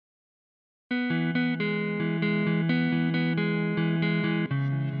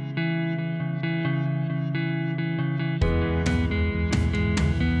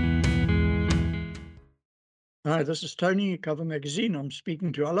Hi, this is Tony, Cover Magazine. I'm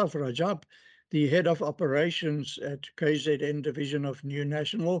speaking to Alhaf Rajab, the Head of Operations at KZN Division of New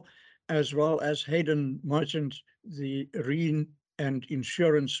National, as well as Haydn Marchant, the Re and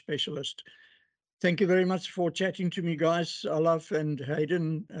Insurance Specialist. Thank you very much for chatting to me, guys, Alhaf and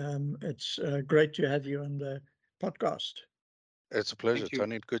Haydn. It's great to have you on the podcast. It's a pleasure, Thank you.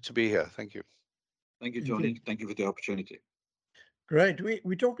 Tony. Good to be here. Thank you. Thank you, Indeed. Tony. Thank you for the opportunity. Great.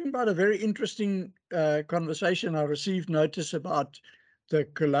 We're talking about a very interesting conversation. I received notice about the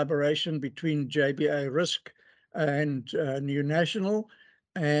collaboration between JBR Risk and New National,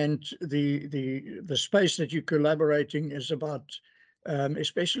 and the space that you're collaborating is about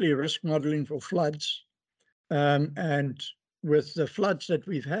especially risk modeling for floods. And with the floods that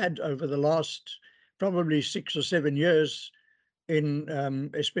we've had over the last probably 6 or 7 years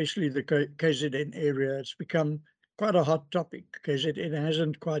in especially the KZN area, it's become quite a hot topic. KZN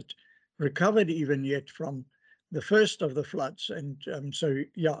hasn't quite recovered even yet from the first of the floods. And so,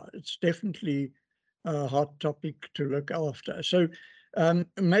 yeah, it's definitely a hot topic to look after. So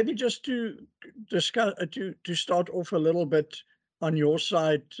maybe just to discuss, to start off a little bit on your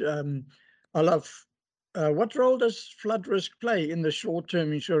side, Alhaf, what role does flood risk play in the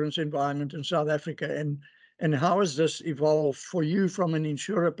short-term insurance environment in South Africa, and how has this evolved for you from an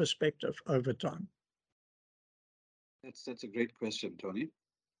insurer perspective over time? That's a great question, Tony.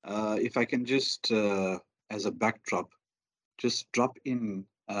 If I can just, as a backdrop, just drop in,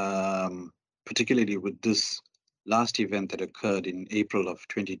 particularly with this last event that occurred in April of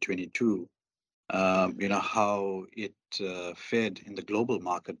 2022, how it fared in the global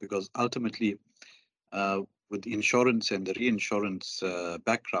market, because ultimately, with the insurance and the reinsurance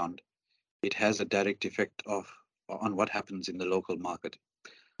background, it has a direct effect on what happens in the local market.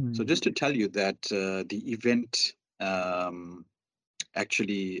 So just to tell you that the event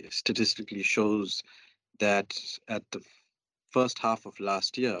actually statistically shows that at the first half of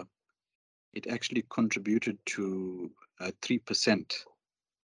last year, it actually contributed to 3%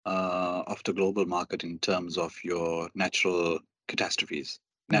 of the global market in terms of your natural catastrophes,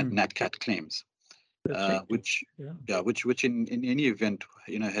 nat cat claims, which in any event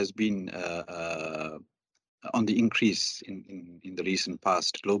has been on the increase in the recent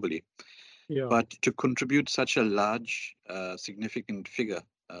past globally. Yeah. But to contribute such a large, significant figure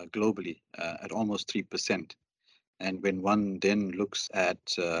globally at almost 3%, and when one then looks at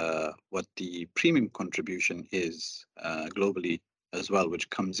what the premium contribution is globally as well, which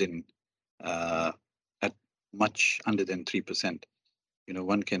comes in at much under than 3%,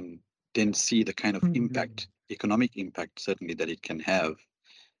 one can then see the kind of impact, economic impact, certainly, that it can have,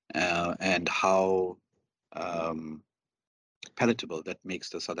 and how palatable that makes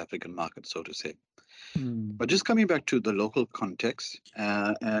the South African market, so to say. But just coming back to the local context,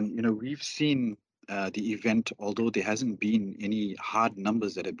 and we've seen the event, although there hasn't been any hard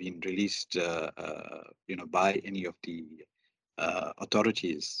numbers that have been released, by any of the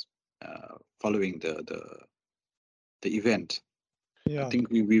authorities following the event. Yeah. I think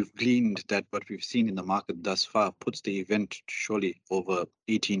we've gleaned that what we've seen in the market thus far puts the event surely over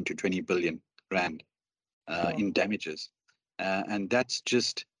 18 to 20 billion rand in damages. And that's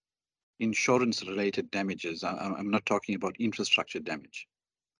just insurance-related damages. I'm not talking about infrastructure damage.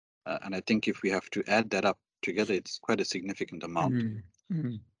 And I think if we have to add that up together, it's quite a significant amount.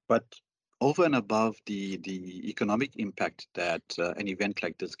 But over and above the economic impact that an event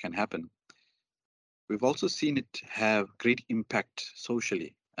like this can happen, we've also seen it have great impact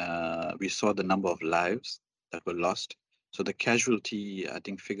socially. We saw the number of lives that were lost. So the casualty, I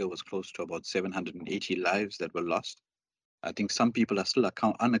think, figure was close to about 780 lives that were lost. I think some people are still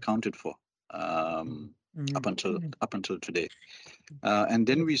unaccounted for up until today. And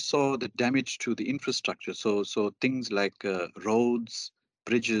then we saw the damage to the infrastructure. So things like roads,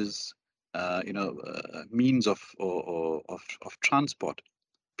 bridges, means of transport.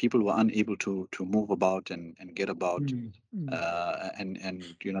 People were unable to move about and get about and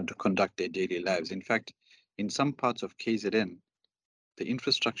to conduct their daily lives. In fact, in some parts of KZN, the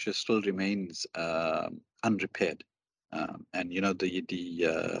infrastructure still remains unrepaired. And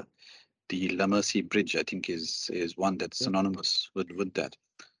the La Mercy Bridge, I think, is one that's synonymous with that.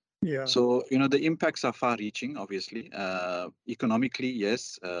 Yeah. So the impacts are far-reaching, obviously. Economically,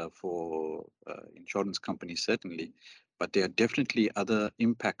 yes, for insurance companies certainly, but there are definitely other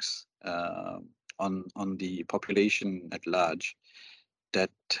impacts on the population at large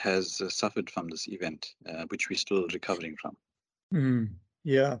that has suffered from this event, which we're still recovering from.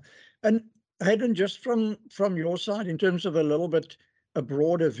 Yeah. And Hayden, just from your side, in terms of a little bit a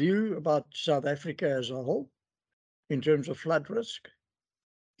broader view about South Africa as a whole, in terms of flood risk.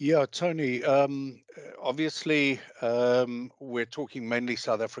 Yeah, Tony, obviously, we're talking mainly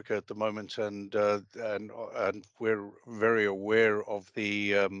South Africa at the moment, and we're very aware of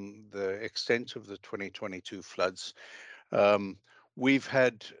the extent of the 2022 floods. We've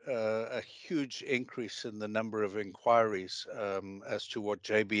had a huge increase in the number of inquiries as to what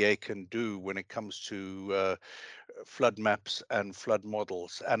JBA can do when it comes to flood maps and flood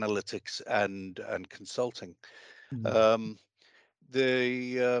models, analytics and consulting. Um,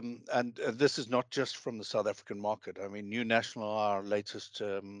 this is not just from the South African market. I mean, New National are our latest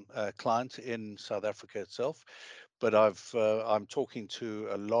client in South Africa itself, but I'm talking to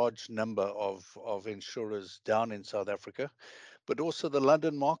a large number of insurers down in South Africa, but also the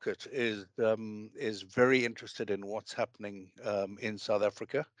London market is very interested in what's happening in South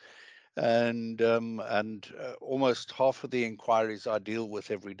Africa, and almost half of the inquiries I deal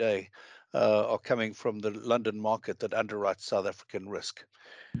with every day are coming from the London market that underwrites South African risk.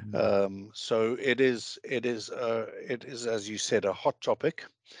 So it is, as you said, a hot topic.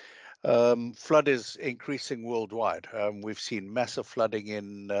 Flood is increasing worldwide. We've seen massive flooding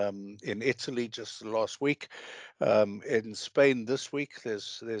in Italy just last week. In Spain this week,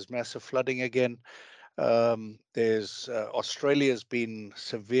 there's massive flooding again. There's Australia's been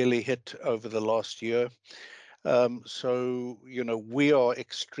severely hit over the last year. So, we are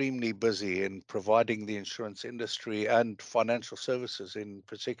extremely busy in providing the insurance industry and financial services in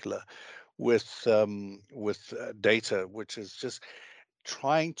particular with data, which is just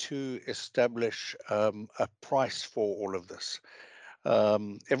trying to establish a price for all of this.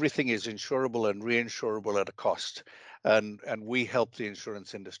 Everything is insurable and reinsurable at a cost, and we help the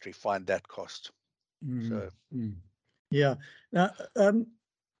insurance industry find that cost. So. Yeah. Now,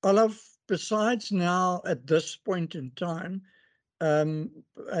 Alhaf, besides now at this point in time, and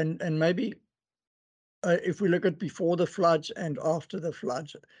maybe if we look at before the floods and after the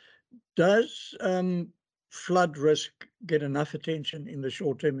floods, does flood risk get enough attention in the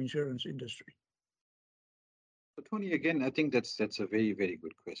short-term insurance industry? So Tony, again, I think that's a very, very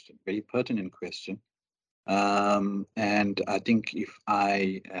good question, very pertinent question. And I think if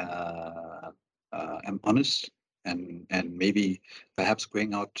I am honest and maybe perhaps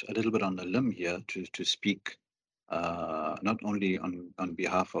going out a little bit on a limb here to speak not only on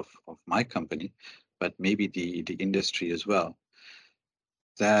behalf of my company, but maybe the industry as well,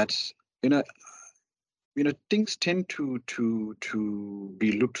 that you know things tend to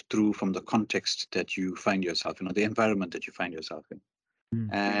be looked through from the context that you find yourself, the environment that you find yourself in.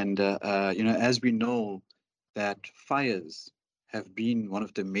 And as we know, that fires have been one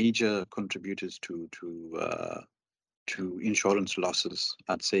of the major contributors to insurance losses,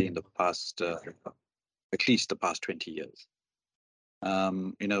 I'd say, in the past, at least the past 20 years.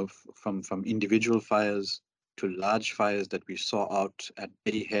 From individual fires to large fires that we saw out at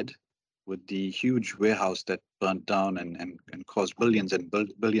Bayhead, with the huge warehouse that burnt down and caused billions and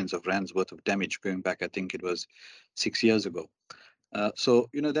billions of rands worth of damage going back, I think it was 6 years ago. So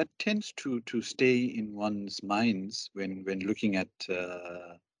that tends to stay in one's minds when looking at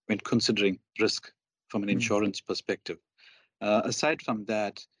when considering risk from an insurance perspective. Aside from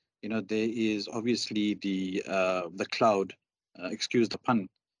that, there is obviously the cloud, excuse the pun,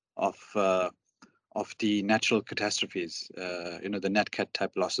 of the natural catastrophes, the nat cat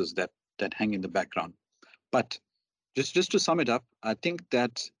type losses that hang in the background. But just to sum it up, I think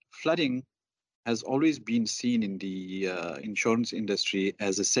that flooding has always been seen in the insurance industry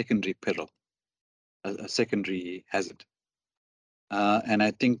as a secondary peril, a secondary hazard. And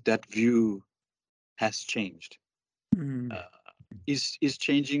I think that view has changed. Is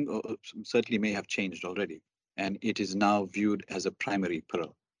changing, or certainly may have changed already. And it is now viewed as a primary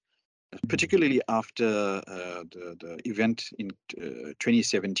peril, particularly after the event in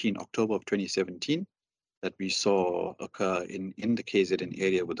 2017, October of 2017, that we saw occur in the KZN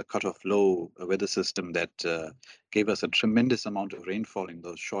area with the cutoff low weather system that gave us a tremendous amount of rainfall in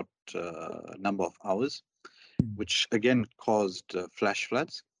those short number of hours, which again caused flash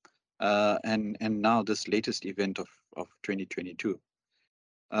floods, and now this latest event of 2022.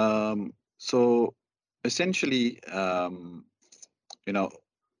 So essentially, I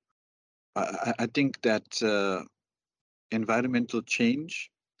think that environmental change,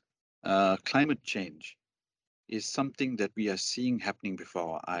 climate change, is something that we are seeing happening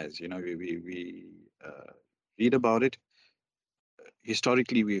before our eyes. We read about it.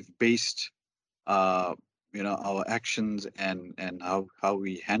 Historically, we've based our actions and how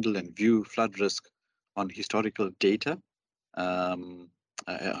we handle and view flood risk on historical data,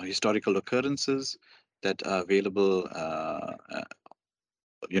 historical occurrences that are available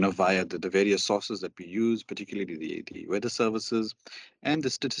via the various sources that we use, particularly the weather services and the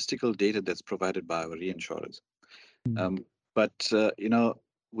statistical data that's provided by our reinsurers. Um, but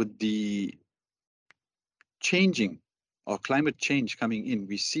with the changing or climate change coming in,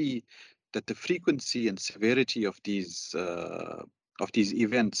 we see that the frequency and severity of these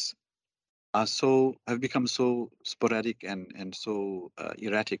events have become so sporadic and so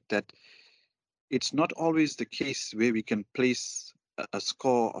erratic that it's not always the case where we can place a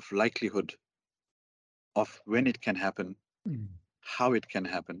score of likelihood of when it can happen, how it can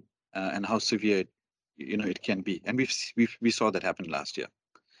happen, and how severe it can be. And we saw that happen last year.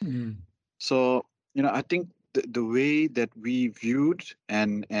 So I think the way that we viewed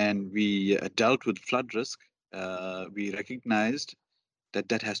and we dealt with flood risk, we recognized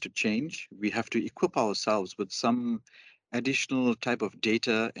that has to change. We have to equip ourselves with some additional type of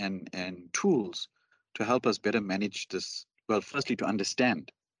data and tools to help us better manage this. Well, firstly, to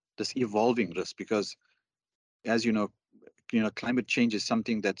understand this evolving risk, because as climate change is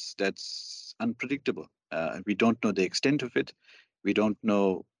something that's unpredictable. We don't know the extent of it. We don't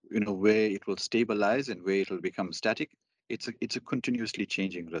know where it will stabilize and where it will become static. It's a continuously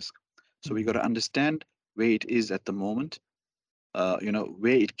changing risk. So we got to understand where it is at the moment,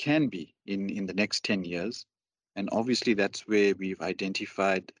 where it can be in the next 10 years. And obviously that's where we've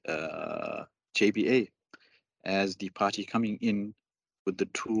identified JBA as the party coming in with the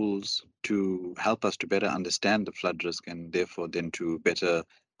tools to help us to better understand the flood risk and therefore then to better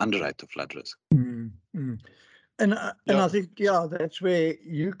underwrite the flood risk. And I think, that's where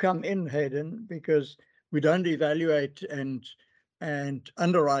you come in, Haydn, because we don't evaluate and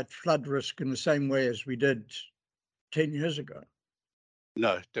underwrite flood risk in the same way as we did 10 years ago.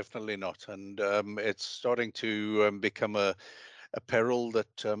 No, definitely not. And it's starting to become a peril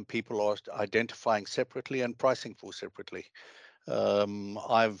that people are identifying separately and pricing for separately.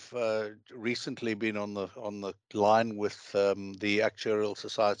 I've recently been on the line with the Actuarial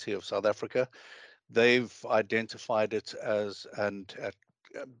Society of South Africa. They've identified it as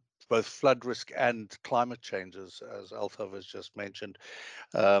both flood risk and climate changes, as Alhaf has just mentioned,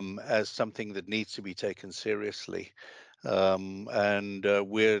 as something that needs to be taken seriously. And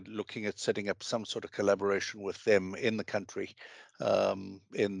we're looking at setting up some sort of collaboration with them in the country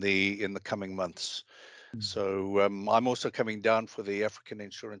in the coming months. So I'm also coming down for the African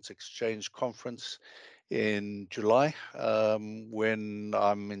Insurance Exchange Conference in July, when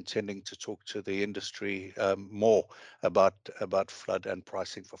I'm intending to talk to the industry more about flood and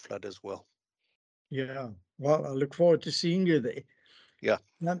pricing for flood as well. Yeah, well, I look forward to seeing you there. Yeah.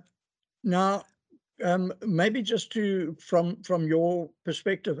 Now, maybe just from your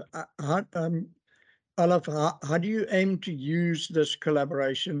perspective, Alhaf, how do you aim to use this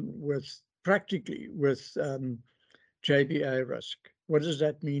collaboration practically with JBA risk? What does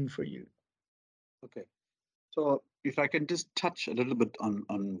that mean for you? Okay, so if I can just touch a little bit on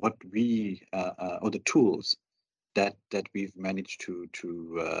what we or the tools that we've managed to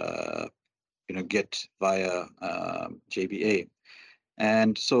get via JBA,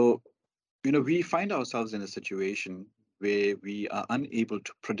 and so we find ourselves in a situation where we are unable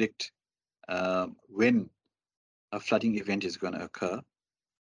to predict when a flooding event is going to occur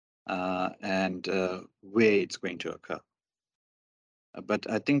and where it's going to occur. But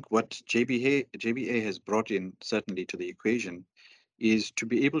I think what JBA has brought in certainly to the equation is to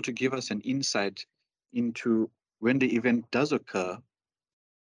be able to give us an insight into when the event does occur,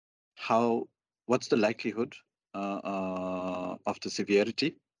 what's the likelihood of the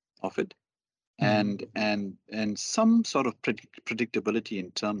severity of it, and some sort of predictability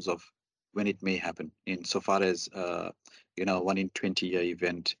in terms of when it may happen, insofar as 1 in 20-year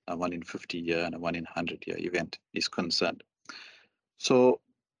event, a 1 in 50-year, and a 1 in 100-year event is concerned. So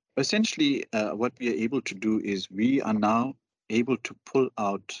essentially, what we are able to do is we are now able to pull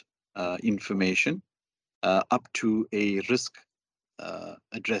out information up to a risk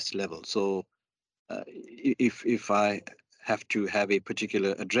address level. So if I have to have a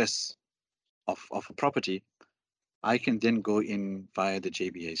particular address of a property, I can then go in via the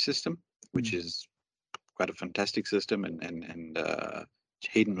JBA system, which is quite a fantastic system, and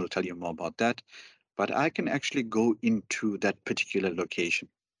Haydn will tell you more about that. But I can actually go into that particular location,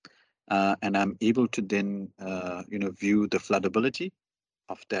 and I'm able to then view the floodability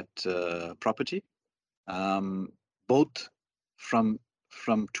of that property, both from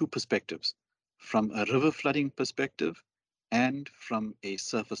two perspectives, from a river flooding perspective and from a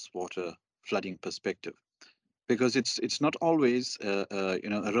surface water flooding perspective, because it's not always a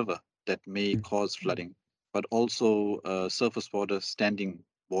river that may cause flooding, but also surface water, standing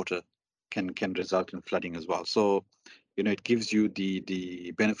water can result in flooding as well. So it gives you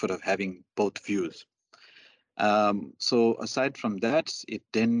the benefit of having both views. So aside from that, it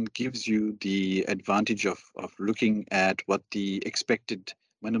then gives you the advantage of looking at what the expected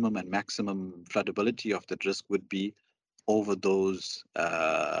minimum and maximum floodability of that risk would be over those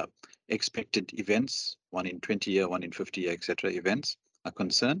expected events, 1 in 20 year, 1 in 50 year, etc. events are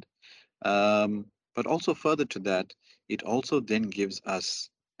concerned. But also further to that, it also then gives us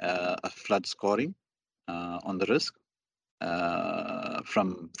a flood scoring on the risk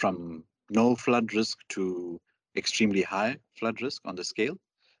from no flood risk to extremely high flood risk on the scale.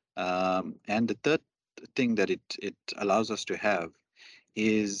 And the third thing that it allows us to have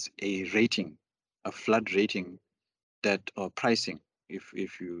is a rating, a flood rating that, or pricing,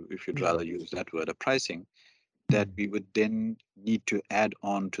 if you'd rather use that word, a pricing that we would then need to add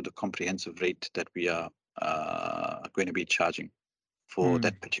on to the comprehensive rate that we are going to be charging for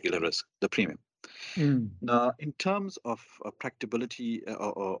that particular risk, the premium. Now, in terms of practicability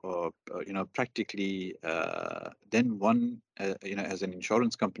or practically, then one, as an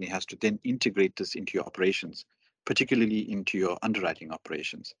insurance company has to then integrate this into your operations, particularly into your underwriting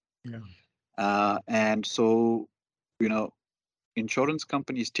operations. And so, insurance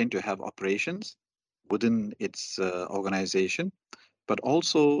companies tend to have operations within its organization, but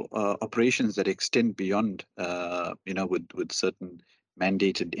also operations that extend beyond, with certain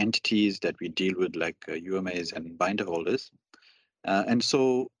mandated entities that we deal with, like UMAs and binder holders. And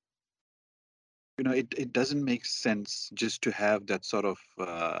so, it doesn't make sense just to have that sort of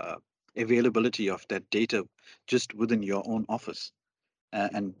availability of that data just within your own office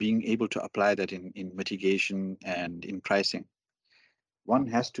and being able to apply that in mitigation and in pricing. One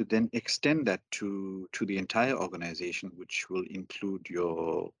has to then extend that to the entire organization, which will include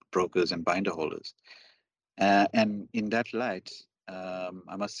your brokers and binder holders. And in that light,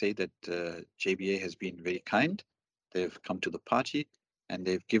 I must say that JBA has been very kind. They've come to the party and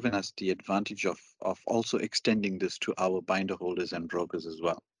they've given us the advantage of also extending this to our binder holders and brokers as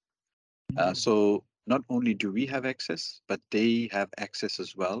well. So not only do we have access, but they have access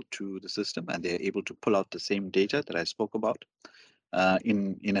as well to the system, and they're able to pull out the same data that I spoke about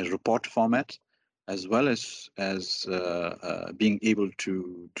in a report format, as well as being able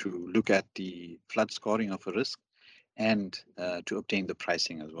to look at the flood scoring of a risk and to obtain the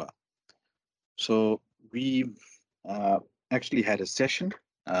pricing as well. So we've actually had a session,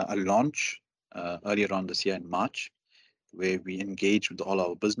 a launch earlier on this year in March, where we engaged with all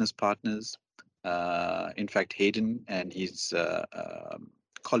our business partners. In fact, Haydn and his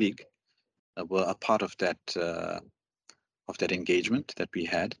colleague were a part of that engagement that we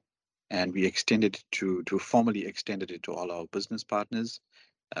had, and we extended formally extended it to all our business partners.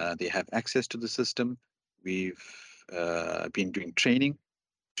 They have access to the system. We've been doing training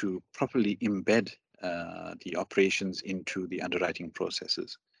to properly embed the operations into the underwriting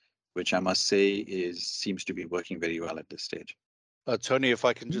processes, which I must say seems to be working very well at this stage. Tony, if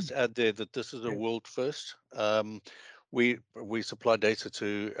I can just add there that this is a world first. We supply data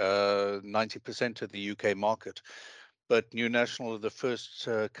to 90% of the UK market, but New National are the first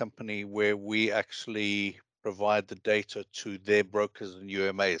company where we actually provide the data to their brokers and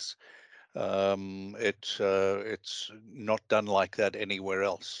UMAs. It's not done like that anywhere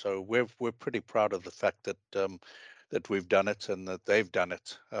else. So we're pretty proud of the fact that that we've done it and that they've done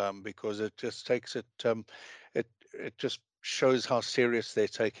it, because it just takes it. It just shows how serious they're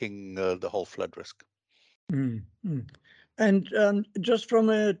taking the whole flood risk. And just from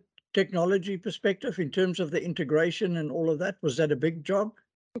a technology perspective, in terms of the integration and all of that, was that a big job?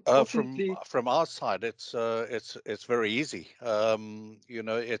 From our side, it's very easy.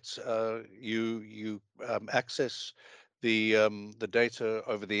 It's you access the data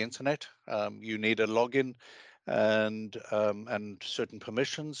over the internet. You need a login and certain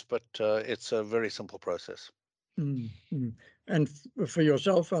permissions, but it's a very simple process. And for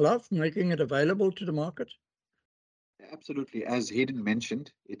yourself, Alhaf, making it available to the market? Absolutely. As Haydn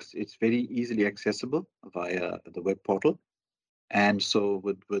mentioned, it's very easily accessible via the web portal. And so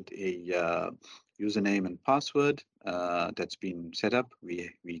with a username and password that's been set up,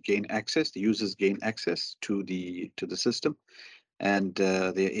 we gain access, the users gain access to the system, and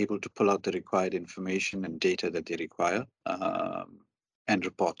they're able to pull out the required information and data that they require and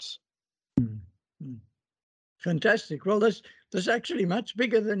reports. Fantastic. Well, this actually much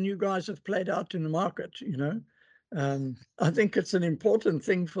bigger than you guys have played out in the market, I think it's an important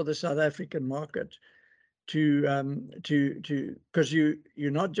thing for the South African market to because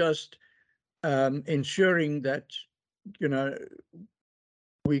you're not just ensuring that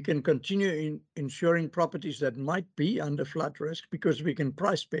we can continue insuring properties that might be under flood risk because we can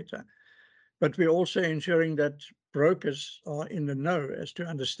price better, but we're also ensuring that brokers are in the know as to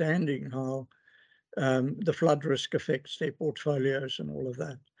understanding how the flood risk affects their portfolios and all of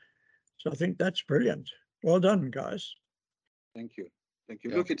that. So I think that's brilliant. Well done, guys. Thank you. Thank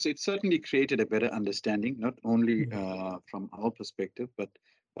you. Yeah. Look, it's certainly created a better understanding, not only from our perspective, but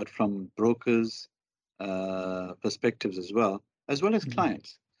from brokers' perspectives as well as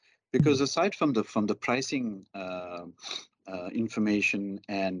clients. Because aside from the pricing information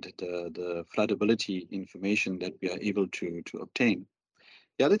and the floodability information that we are able to obtain,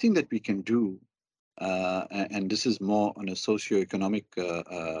 the other thing that we can do, and this is more on a socioeconomic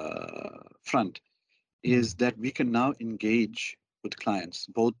front, is that we can now engage with clients,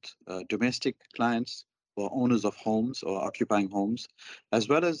 both domestic clients or owners of homes or occupying homes, as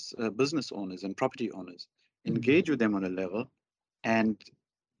well as business owners and property owners. Engage with them on a level, and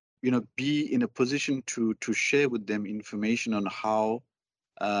be in a position to share with them information on how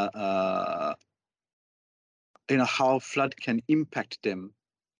how flood can impact them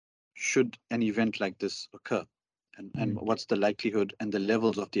should an event like this occur, and what's the likelihood and the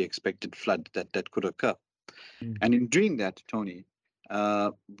levels of the expected flood that could occur. And in doing that, Tony,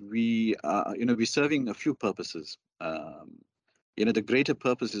 we're serving a few purposes. The greater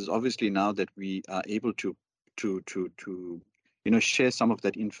purpose is obviously now that we are able to share some of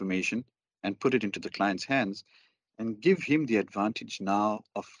that information and put it into the client's hands, and give him the advantage now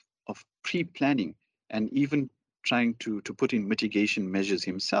of pre-planning and even trying to put in mitigation measures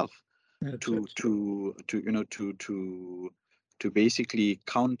himself to basically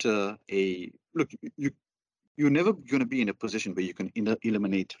counter a look. You're never going to be in a position where you can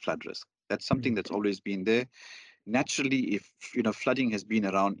eliminate flood risk. That's something that's always been there. Naturally, if flooding has been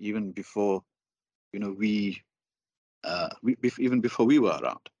around even before even before we were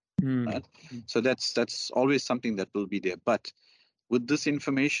around, right? So that's always something that will be there. But with this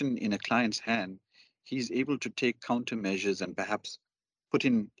information in a client's hand, he's able to take countermeasures and perhaps put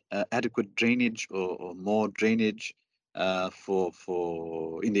in adequate drainage or more drainage for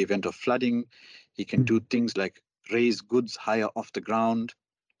in the event of flooding. He can do things like raise goods higher off the ground,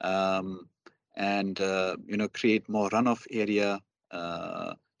 and create more runoff area.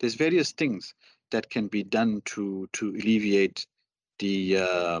 There's various things that can be done to alleviate the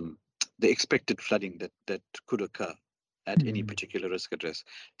expected flooding that could occur at any particular risk address.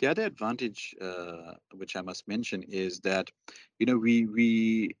 The other advantage, which I must mention, is that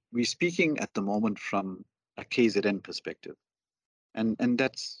we're speaking at the moment from a KZN perspective, and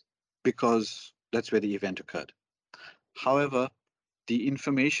that's because that's where the event occurred. However, the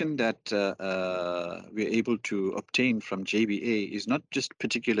information that we're able to obtain from JBA is not just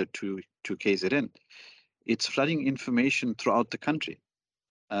particular to KZN. It's flooding information throughout the country.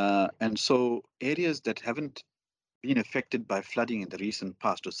 And so areas that haven't been affected by flooding in the recent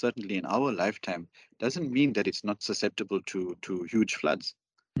past, or certainly in our lifetime, doesn't mean that it's not susceptible to huge floods.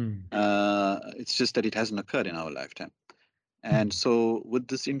 It's just that it hasn't occurred in our lifetime. And so with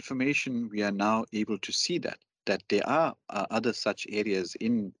this information, we are now able to see that there are other such areas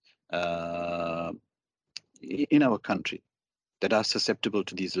in our country that are susceptible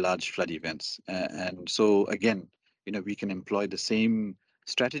to these large flood events. And so again, we can employ the same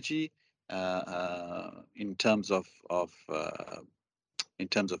strategy in terms of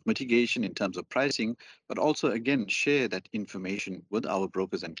mitigation, in terms of pricing, but also again share that information with our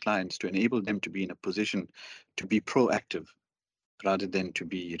brokers and clients to enable them to be in a position to be proactive rather than to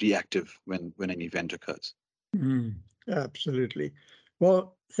be reactive when an event occurs. Absolutely.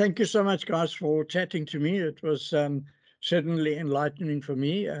 Well, thank you so much, guys, for chatting to me. It was certainly enlightening for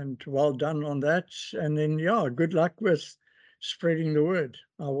me, and well done on that. And then, yeah, good luck with spreading the word.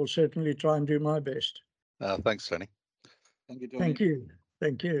 I will certainly try and do my best. Thanks, Tony. Thank you, Tony. Thank you.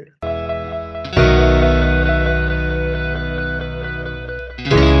 Thank you.